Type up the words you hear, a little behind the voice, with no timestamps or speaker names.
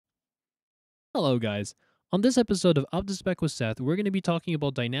Hello, guys. On this episode of Up to Spec with Seth, we're going to be talking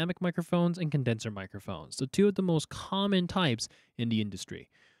about dynamic microphones and condenser microphones, the two of the most common types in the industry.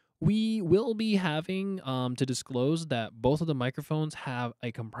 We will be having to disclose that both of the microphones have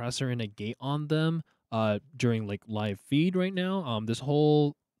a compressor and a gate on them during like live feed right now. The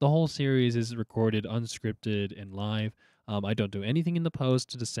whole series is recorded unscripted and live. I don't do anything in the post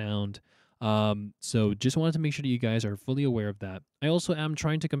to the sound. So just wanted to make sure that you guys are fully aware of that. I also am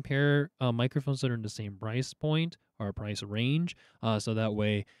trying to compare microphones that are in the same price point or price range, so that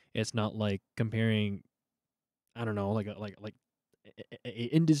way it's not like comparing, I don't know, like a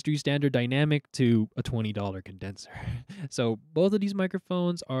industry standard dynamic to a $20 condenser. So both of these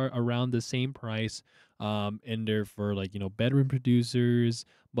microphones are around the same price, and they're for like bedroom producers,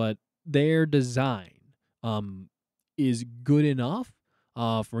 but their design um is good enough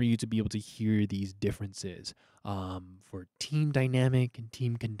for you to be able to hear these differences for team dynamic and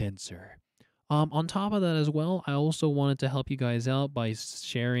team condenser. On top of that as well, I also wanted to help you guys out by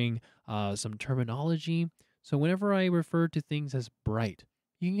sharing some terminology. So whenever I refer to things as bright,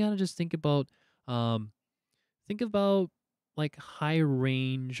 you can kind of just um, think about like high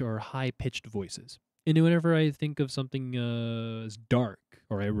range or high pitched voices. And then whenever I think of something as dark,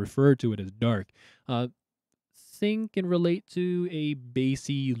 or I refer to it as dark, uh, think and relate to a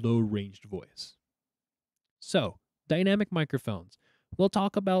bassy, low ranged voice. So, dynamic microphones. We'll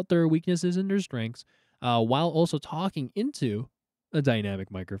talk about their weaknesses and their strengths while also talking into a dynamic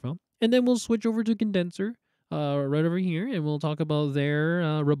microphone. And then we'll switch over to condenser right over here and we'll talk about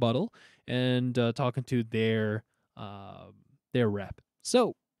their rebuttal and talking to their rep.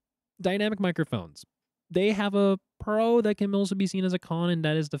 So, dynamic microphones. They have a pro that can also be seen as a con, and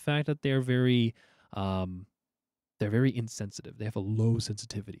that is the fact that um, they're very insensitive. They have a low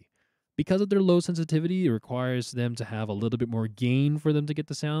sensitivity. Because of their low sensitivity, it requires them to have a little bit more gain for them to get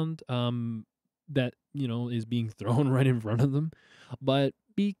the sound that, is being thrown right in front of them. But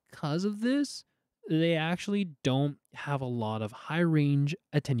because of this, they actually don't have a lot of high range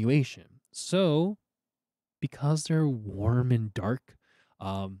attenuation. So, because they're warm and dark,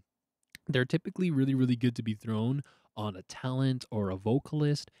 um, they're typically really, really good to be thrown on a talent or a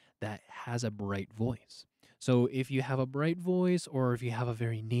vocalist that has a bright voice. So if you have a bright voice or if you have a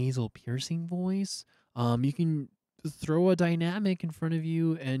very nasal, piercing voice, you can throw a dynamic in front of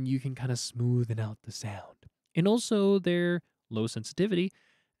you and you can kind of smoothen out the sound. And also, their low sensitivity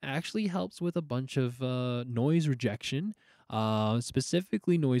actually helps with a bunch of noise rejection,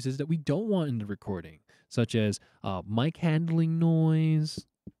 specifically noises that we don't want in the recording, such as mic handling noise,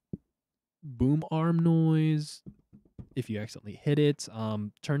 boom arm noise, if you accidentally hit it,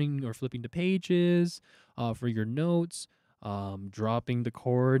 turning or flipping the pages for your notes, dropping the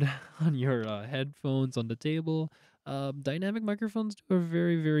cord on your headphones on the table. Dynamic microphones do a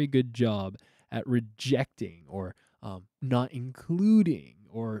very, very good job at rejecting or not including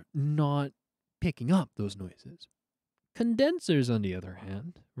or not picking up those noises. Condensers, on the other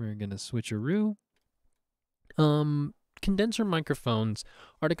hand, we're going to switcheroo. Um, Condenser microphones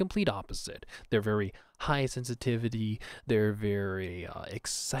are the complete opposite. They're very high sensitivity, they're very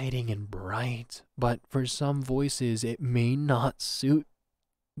exciting and bright, but for some voices, it may not suit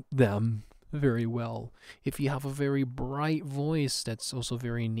them very well. If you have a very bright voice that's also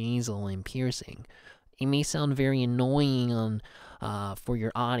very nasal and piercing, it may sound very annoying for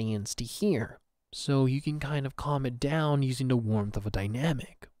your audience to hear. So you can kind of calm it down using the warmth of a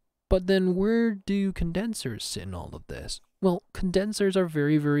dynamic. But then where do condensers sit in all of this? Well, condensers are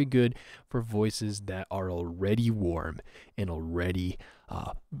very, very good for voices that are already warm and already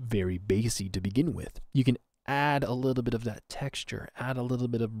very bassy to begin with. You can add a little bit of that texture, add a little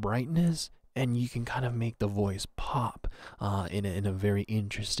bit of brightness, and you can kind of make the voice pop in a very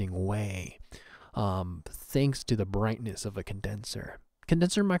interesting way, thanks to the brightness of a condenser.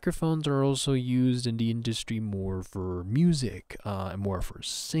 Condenser microphones are also used in the industry more for music and more for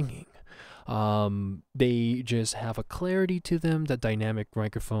singing. They just have a clarity to them that dynamic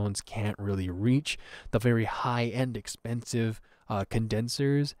microphones can't really reach. The very high-end, expensive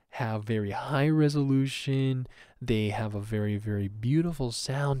condensers have very high resolution. They have a very, very beautiful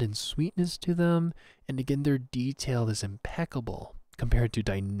sound and sweetness to them. And again, their detail is impeccable compared to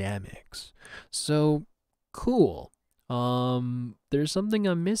dynamics. So, cool. There's something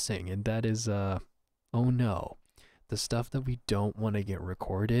I'm missing, and that is, oh no, the stuff that we don't want to get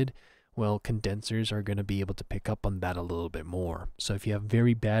recorded. Well, condensers are going to be able to pick up on that a little bit more. So if you have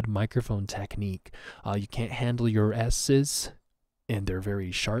very bad microphone technique, you can't handle your S's, and they're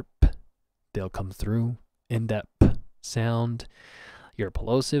very sharp, they'll come through in that P sound. Your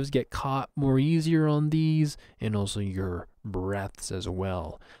plosives get caught more easier on these, and also your breaths as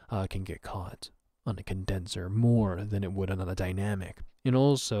well can get caught on a condenser more than it would on a dynamic. And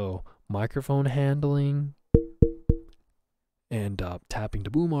also, microphone handling and tapping the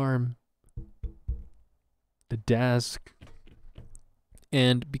boom arm, the desk.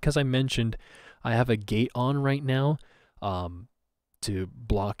 And because I mentioned I have a gate on right now to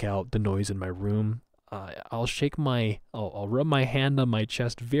block out the noise in my room, I'll rub my hand on my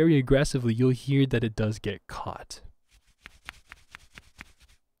chest very aggressively. You'll hear that it does get caught.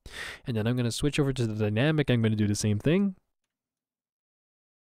 And then I'm going to switch over to the dynamic. I'm going to do the same thing.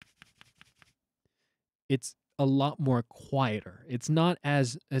 It's a lot more quieter. It's not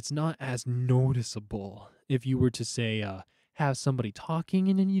as noticeable. If you were to say have somebody talking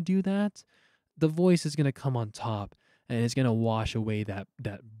and then you do that, the voice is going to come on top and it's going to wash away that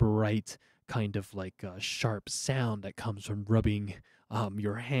bright kind of like sharp sound that comes from rubbing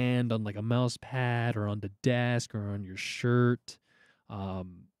your hand on like a mouse pad or on the desk or on your shirt,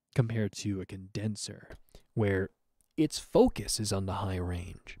 compared to a condenser where its focus is on the high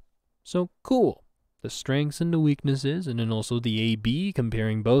range. So cool. The strengths and the weaknesses, and then also the A-B,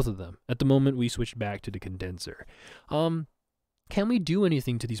 comparing both of them. At the moment, we switched back to the condenser. Can we do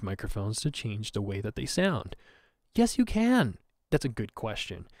anything to these microphones to change the way that they sound? Yes, you can. That's a good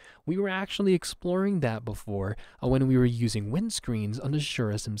question. We were actually exploring that before when we were using windscreens on the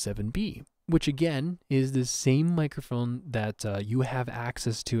Shure SM7B, which again is the same microphone that you have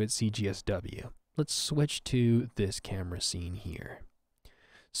access to at CGSW. Let's switch to this camera scene here.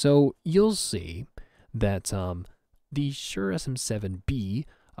 So you'll see that the Shure SM7B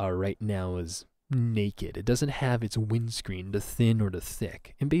right now is naked. It doesn't have its windscreen, the thin or the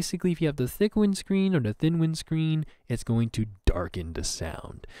thick. And basically, if you have the thick windscreen or the thin windscreen, it's going to darken the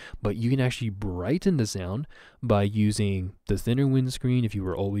sound. But you can actually brighten the sound by using the thinner windscreen if you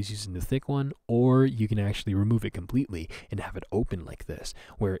were always using the thick one, or you can actually remove it completely and have it open like this,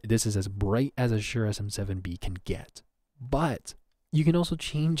 where this is as bright as a Shure SM7B can get. But you can also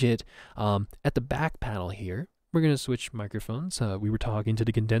change it at the back panel here. We're going to switch microphones. We were talking to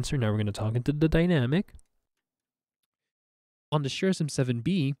the condenser. Now we're going to talk into the dynamic. On the Shure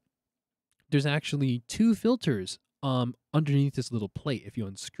SM7B, there's actually two filters underneath this little plate. If you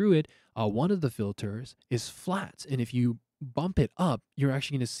unscrew it, one of the filters is flat. And if you bump it up, you're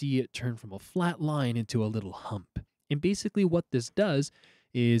actually going to see it turn from a flat line into a little hump. And basically what this does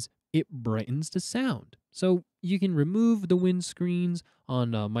is it brightens the sound. So you can remove the windscreens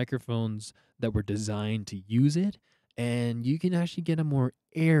on microphones that were designed to use it, and you can actually get a more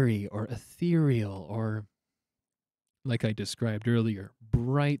airy or ethereal or, like I described earlier,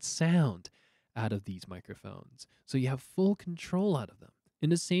 bright sound out of these microphones. So you have full control out of them.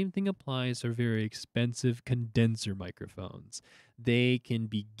 And the same thing applies for very expensive condenser microphones. They can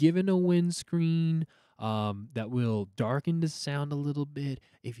be given a windscreen that will darken the sound a little bit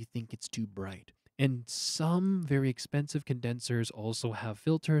if you think it's too bright. And some very expensive condensers also have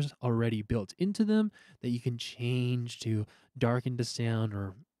filters already built into them that you can change to darken the sound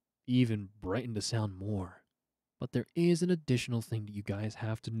or even brighten the sound more. But there is an additional thing that you guys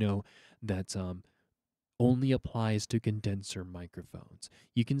have to know that only applies to condenser microphones.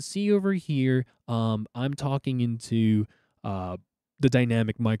 You can see over here, I'm talking into the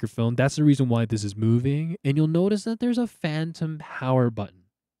dynamic microphone. That's the reason why this is moving. And you'll notice that there's a phantom power button.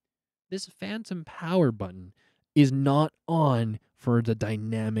 This phantom power button is not on for the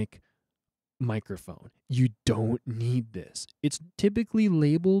dynamic microphone. You don't need this. It's typically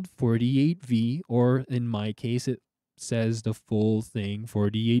labeled 48V, or in my case, it says the full thing,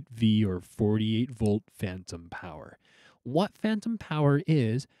 48V or 48 volt phantom power. What phantom power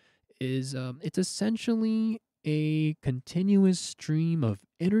is it's essentially a continuous stream of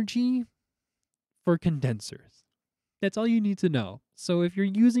energy for condensers. That's all you need to know. So if you're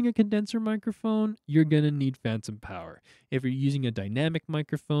using a condenser microphone, you're going to need phantom power. If you're using a dynamic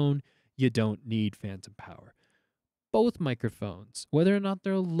microphone, you don't need phantom power. Both microphones, whether or not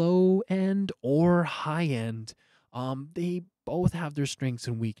they're low end or high end, they both have their strengths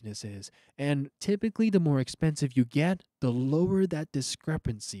and weaknesses. And typically, the more expensive you get, the lower that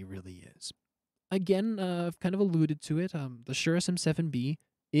discrepancy really is. Again, I've kind of alluded to it. The Shure SM7B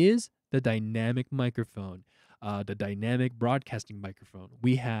is the dynamic microphone. The dynamic broadcasting microphone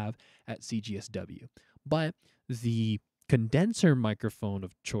we have at CGSW. But the condenser microphone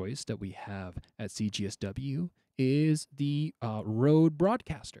of choice that we have at CGSW is the Rode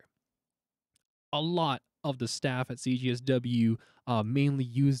Broadcaster. A lot of the staff at CGSW mainly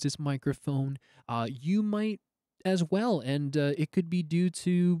use this microphone. You might as well, and it could be due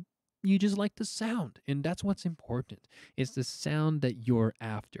to you just like the sound, and that's what's important. It's the sound that you're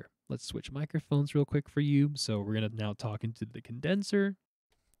after. Let's switch microphones real quick for you. So we're going to now talk into the condenser.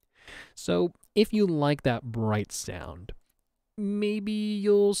 So if you like that bright sound, maybe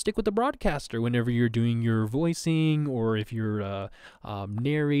you'll stick with the broadcaster whenever you're doing your voicing, or if you're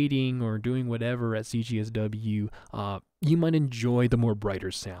narrating or doing whatever at CGSW, you might enjoy the more brighter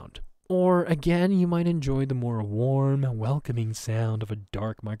sound. Or again, you might enjoy the more warm, welcoming sound of a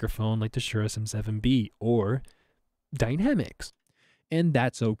dark microphone like the Shure SM7B or dynamics. And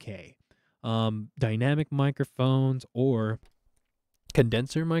that's okay. Dynamic microphones or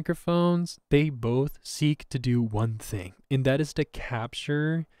condenser microphones, they both seek to do one thing, and that is to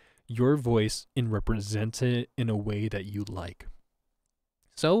capture your voice and represent it in a way that you like.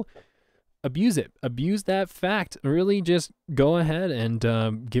 So abuse it. Abuse that fact. Really just go ahead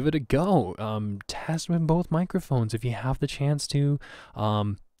and give it a go. Test with both microphones if you have the chance to.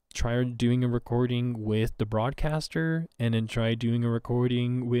 Try doing a recording with the broadcaster, and then try doing a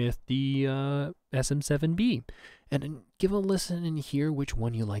recording with the SM7B. And then give a listen and hear which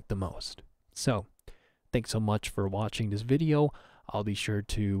one you like the most. So, thanks so much for watching this video. I'll be sure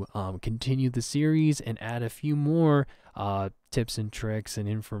to continue the series and add a few more tips and tricks and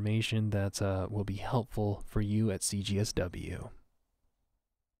information that will be helpful for you at CGSW.